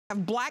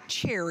have black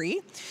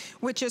cherry,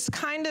 which is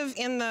kind of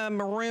in the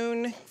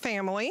maroon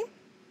family.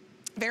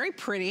 Very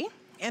pretty.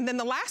 And then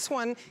the last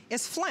one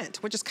is Flint,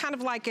 which is kind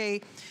of like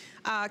a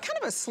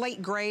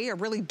slate gray, a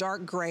really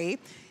dark gray.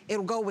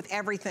 It'll go with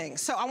everything.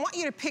 So I want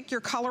you to pick your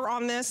color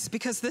on this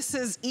because this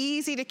is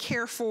easy to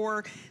care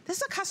for. This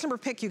is a customer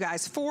pick, you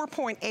guys,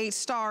 4.8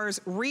 stars.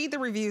 Read the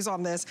reviews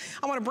on this.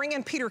 I want to bring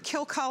in Peter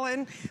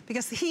Kilcullen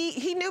because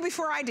he knew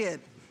before I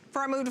did,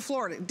 before I moved to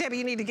Florida. Debbie,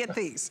 you need to get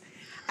these.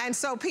 And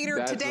so Peter,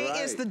 That's today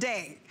right. is the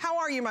day. How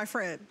are you, my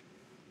friend?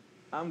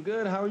 I'm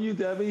good. How are you,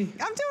 Debbie?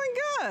 I'm doing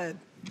good.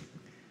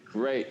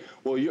 Great.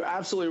 Well, you're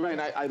absolutely right.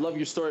 And I love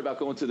your story about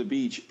going to the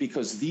beach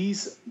because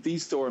these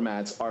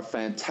doormats are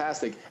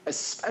fantastic,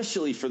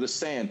 especially for the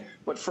sand,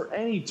 but for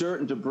any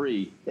dirt and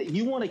debris that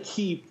you want to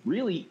keep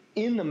really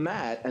in the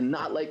mat and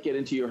not let get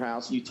into your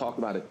house. You talk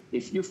about it.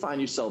 If you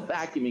find yourself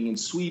vacuuming and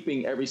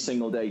sweeping every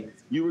single day,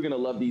 you are going to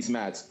love these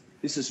mats.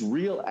 This is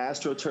real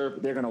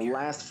Astroturf. They're going to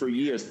last for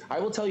years. I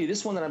will tell you,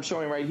 this one that I'm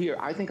showing right here,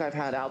 I think I've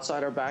had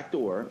outside our back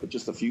door,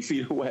 just a few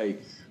feet away,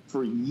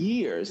 for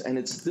years, and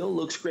it still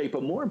looks great.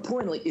 But more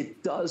importantly,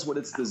 it does what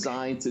it's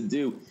designed to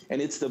do, and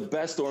it's the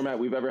best doormat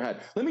we've ever had.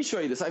 Let me show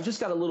you this. I've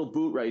just got a little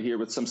boot right here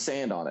with some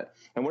sand on it,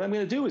 and what I'm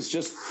going to do is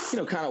just,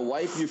 kind of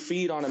wipe your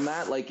feet on a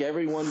mat like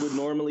everyone would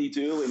normally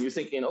do, and you're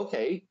thinking,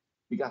 okay,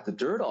 we got the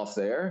dirt off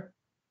there,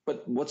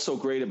 but what's so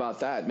great about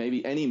that?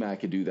 Maybe any mat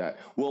could do that.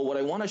 Well, what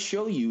I want to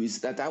show you is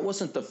that that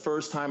wasn't the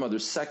first time or the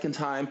second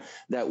time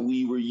that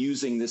we were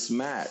using this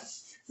mat.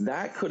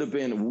 That could have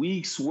been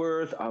weeks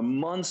worth, a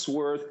month's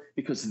worth,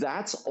 because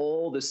that's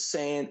all the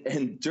sand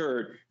and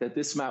dirt that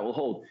this mat will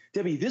hold.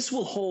 Debbie, this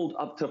will hold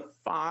up to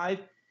 5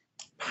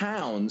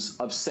 pounds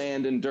of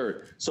sand and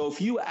dirt. So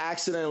if you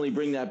accidentally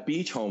bring that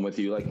beach home with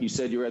you, like you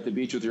said you were at the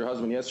beach with your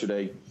husband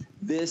yesterday,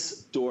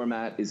 this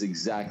doormat is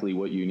exactly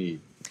what you need.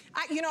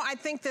 I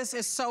think this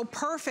is so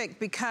perfect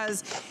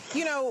because,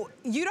 you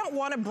don't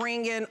want to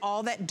bring in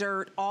all that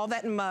dirt, all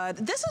that mud.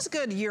 This is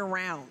good year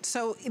round.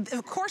 So,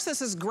 of course,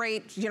 this is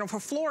great, for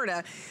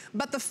Florida.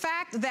 But the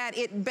fact that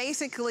it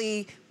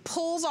basically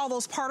pulls all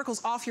those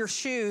particles off your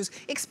shoes,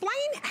 explain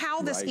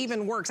how this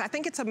even works. I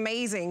think it's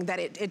amazing that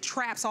it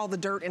traps all the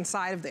dirt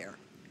inside of there.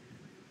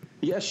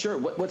 Yeah, sure.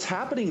 What's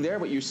happening there,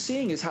 what you're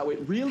seeing is how it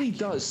really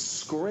does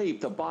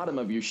scrape the bottom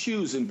of your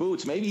shoes and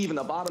boots, maybe even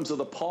the bottoms of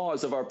the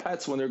paws of our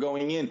pets when they're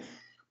going in.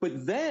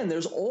 But then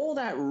there's all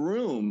that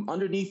room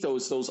underneath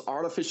those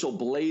artificial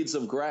blades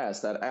of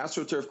grass, that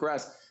AstroTurf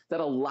grass,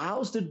 that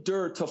allows the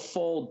dirt to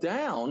fall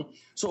down.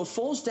 So it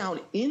falls down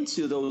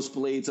into those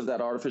blades of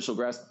that artificial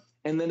grass,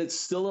 and then it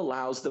still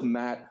allows the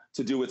mat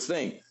to do its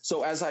thing.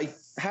 So as I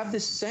have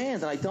this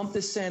sand and I dump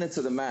this sand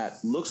into the mat,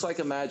 looks like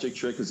a magic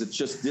trick because it's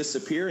just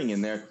disappearing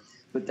in there.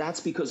 But that's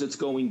because it's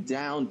going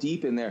down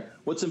deep in there.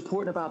 What's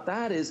important about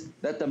that is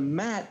that the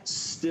mat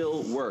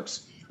still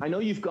works. I know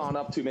you've gone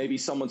up to maybe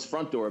someone's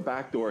front door or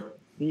back door,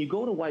 and you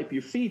go to wipe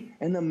your feet,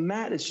 and the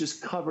mat is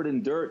just covered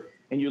in dirt,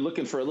 and you're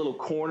looking for a little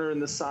corner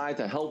in the side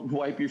to help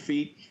wipe your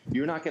feet.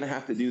 You're not going to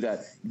have to do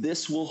that.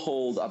 This will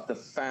hold up to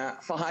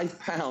 5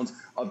 pounds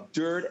of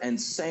dirt and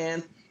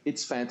sand.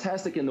 It's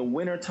fantastic in the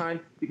wintertime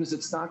because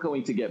it's not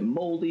going to get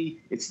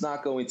moldy. It's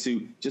not going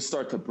to just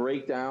start to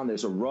break down.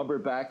 There's a rubber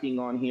backing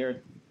on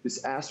here.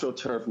 This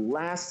AstroTurf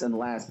lasts and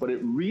lasts, but it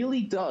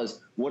really does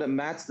what a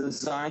mat's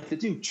designed to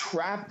do.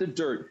 Trap the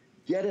dirt,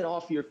 get it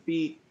off your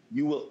feet.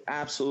 You will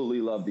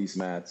absolutely love these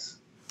mats.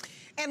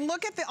 And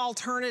look at the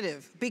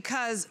alternative,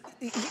 because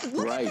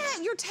look at that.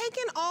 You're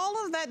taking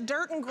all of that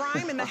dirt and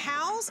grime in the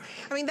house.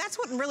 I mean, that's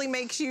what really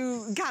makes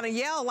you kind of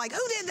yell, like,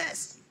 who did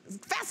this?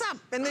 Fess up.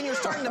 And then you're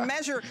starting to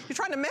measure, you're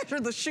trying to measure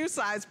the shoe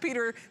size,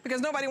 Peter, because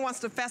nobody wants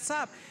to fess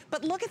up.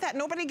 But look at that,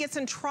 nobody gets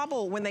in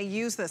trouble when they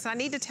use this. And I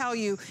need to tell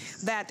you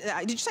that,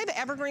 did you say the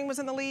evergreen was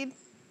in the lead?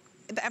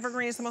 The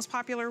evergreen is the most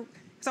popular?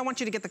 Because I want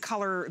you to get the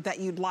color that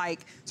you'd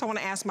like. So I want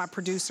to ask my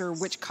producer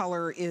which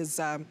color is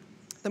the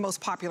most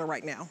popular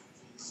right now.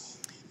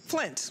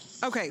 Flint.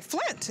 Okay,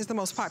 Flint is the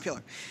most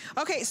popular.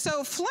 Okay,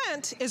 so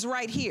Flint is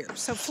right here.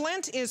 So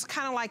Flint is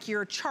kind of like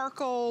your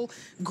charcoal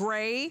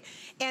gray.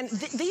 And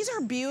these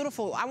are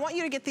beautiful. I want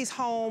you to get these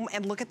home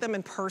and look at them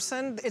in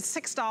person. It's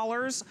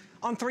 $6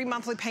 on 3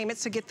 monthly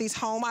payments to get these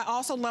home. I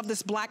also love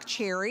this black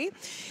cherry,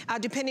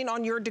 depending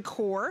on your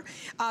decor.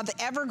 The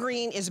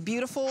evergreen is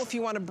beautiful if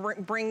you want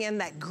to bring in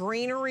that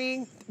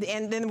greenery.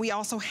 And then we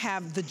also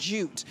have the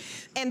jute.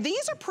 And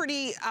these are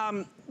pretty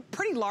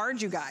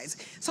large, you guys.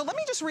 So let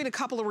me just read a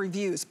couple of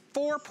reviews.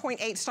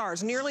 4.8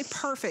 stars, nearly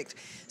perfect.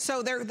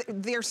 So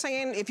they're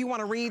saying if you want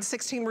to read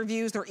 16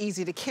 reviews, they're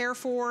easy to care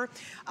for,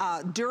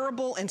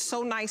 durable and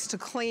so nice to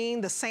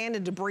clean, the sand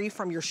and debris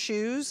from your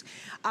shoes.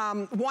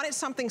 Wanted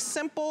something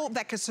simple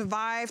that could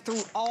survive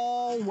through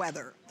all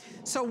weather.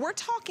 So we're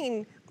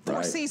talking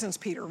 4 seasons,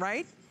 Peter,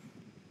 right?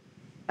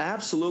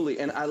 Absolutely,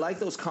 and I like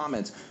those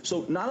comments.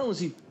 So not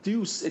only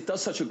does it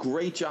does such a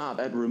great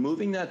job at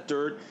removing that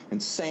dirt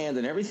and sand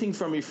and everything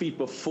from your feet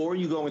before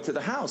you go into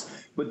the house,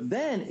 but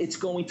then it's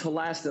going to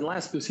last and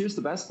last, because here's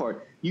the best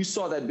part. You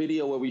saw that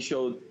video where we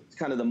showed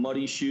kind of the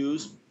muddy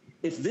shoes.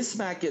 If this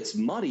mat gets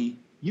muddy,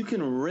 you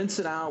can rinse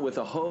it out with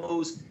a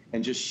hose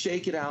and just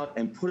shake it out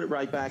and put it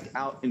right back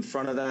out in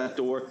front of that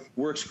door.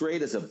 Works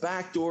great as a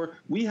back door.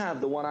 We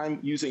have the one I'm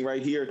using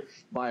right here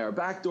by our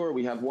back door.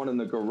 We have one in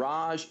the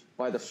garage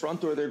by the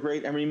front door. They're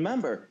great. And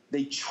remember,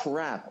 they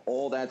trap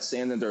all that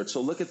sand and dirt.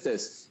 So look at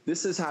this.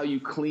 This is how you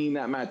clean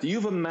that mat. Do you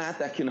have a mat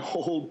that can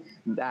hold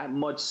that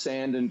much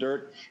sand and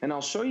dirt? And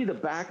I'll show you the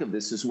back of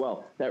this as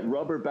well, that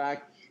rubber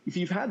back. If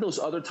you've had those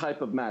other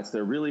type of mats,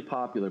 they're really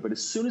popular, but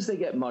as soon as they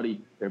get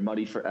muddy, they're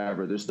muddy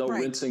forever. There's no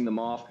rinsing them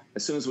off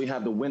as soon as we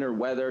have the winter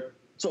weather.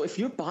 So if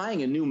you're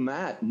buying a new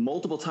mat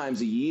multiple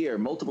times a year,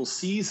 multiple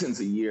seasons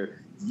a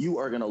year, you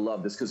are going to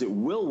love this because it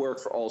will work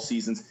for all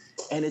seasons,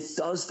 and it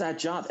does that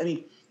job. I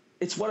mean,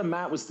 it's what a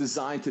mat was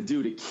designed to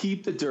do, to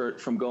keep the dirt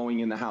from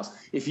going in the house.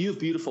 If you have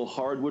beautiful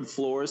hardwood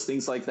floors,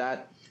 things like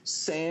that,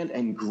 sand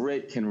and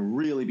grit can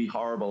really be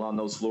horrible on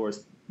those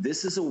floors.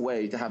 This is a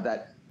way to have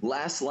that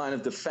last line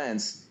of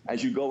defense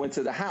as you go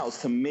into the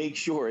house to make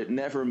sure it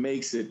never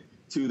makes it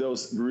to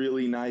those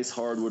really nice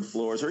hardwood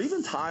floors or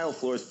even tile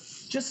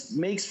floors. Just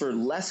makes for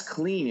less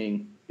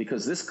cleaning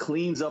because this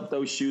cleans up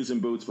those shoes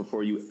and boots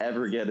before you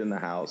ever get in the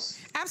house.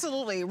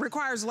 Absolutely.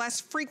 Requires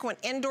less frequent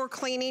indoor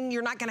cleaning.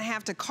 You're not going to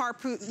have to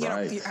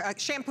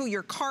shampoo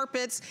your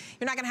carpets.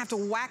 You're not going to have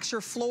to wax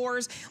your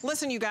floors.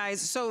 Listen, you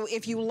guys, so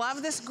if you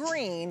love this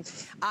green,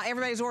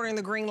 everybody's ordering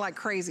the green like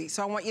crazy.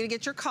 So I want you to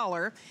get your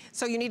color.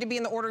 So you need to be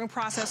in the ordering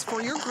process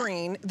for your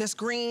green. This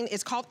green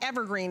is called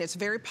Evergreen. It's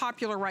very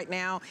popular right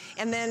now.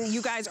 And then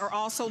you guys are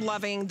also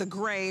loving the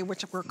gray,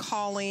 which we're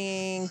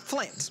calling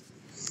Flint.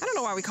 I don't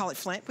know why we call it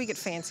Flint. We get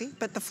fancy,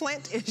 but the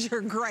Flint is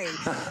your gray.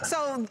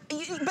 So,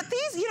 but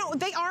these, you know,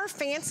 they are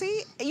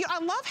fancy. I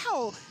love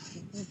how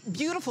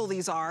beautiful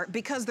these are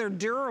because they're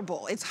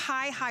durable. It's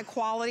high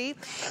quality.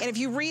 And if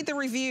you read the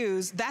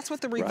reviews, that's what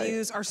the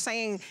reviews are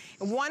saying.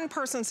 One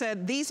person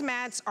said, these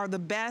mats are the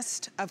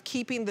best of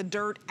keeping the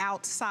dirt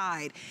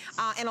outside.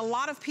 And a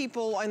lot of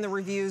people in the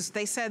reviews,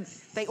 they said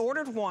they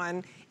ordered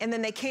one and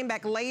then they came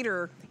back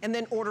later and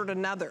then ordered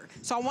another.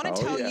 So I want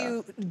to tell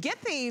you, get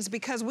these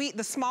because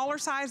the smaller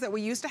size that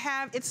we used to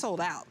have, it's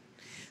sold out.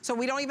 So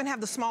we don't even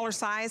have the smaller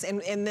size,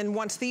 and then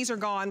once these are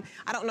gone,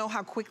 I don't know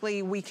how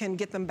quickly we can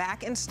get them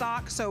back in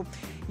stock. So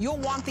you'll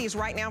want these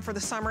right now for the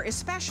summer,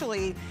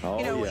 especially,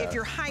 if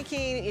you're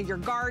hiking, if you're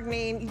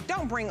gardening,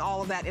 don't bring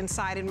all of that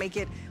inside and make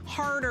it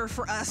harder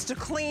for us to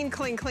clean.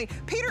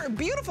 Peter,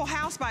 beautiful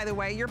house, by the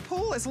way. Your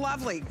pool is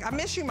lovely. I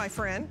miss you, my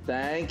friend.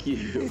 Thank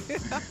you.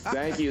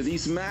 Thank you.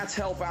 These mats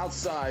help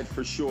outside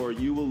for sure.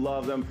 You will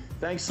love them.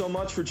 Thanks so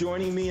much for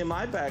joining me in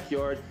my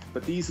backyard.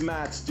 But these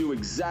mats do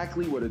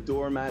exactly what a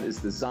doormat is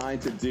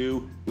designed to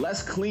do.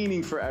 Less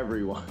cleaning for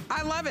everyone.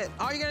 I love it.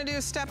 All you're gonna do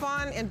is step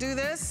on and do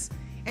this,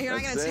 and you're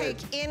not gonna take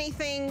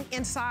anything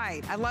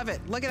inside. I love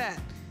it. Look at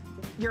that.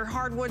 Your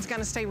hardwood's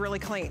gonna stay really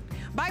clean.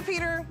 Bye,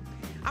 Peter.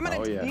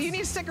 You need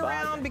to stick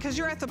around because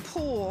you're at the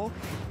pool,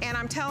 and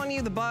I'm telling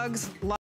you, the bugs love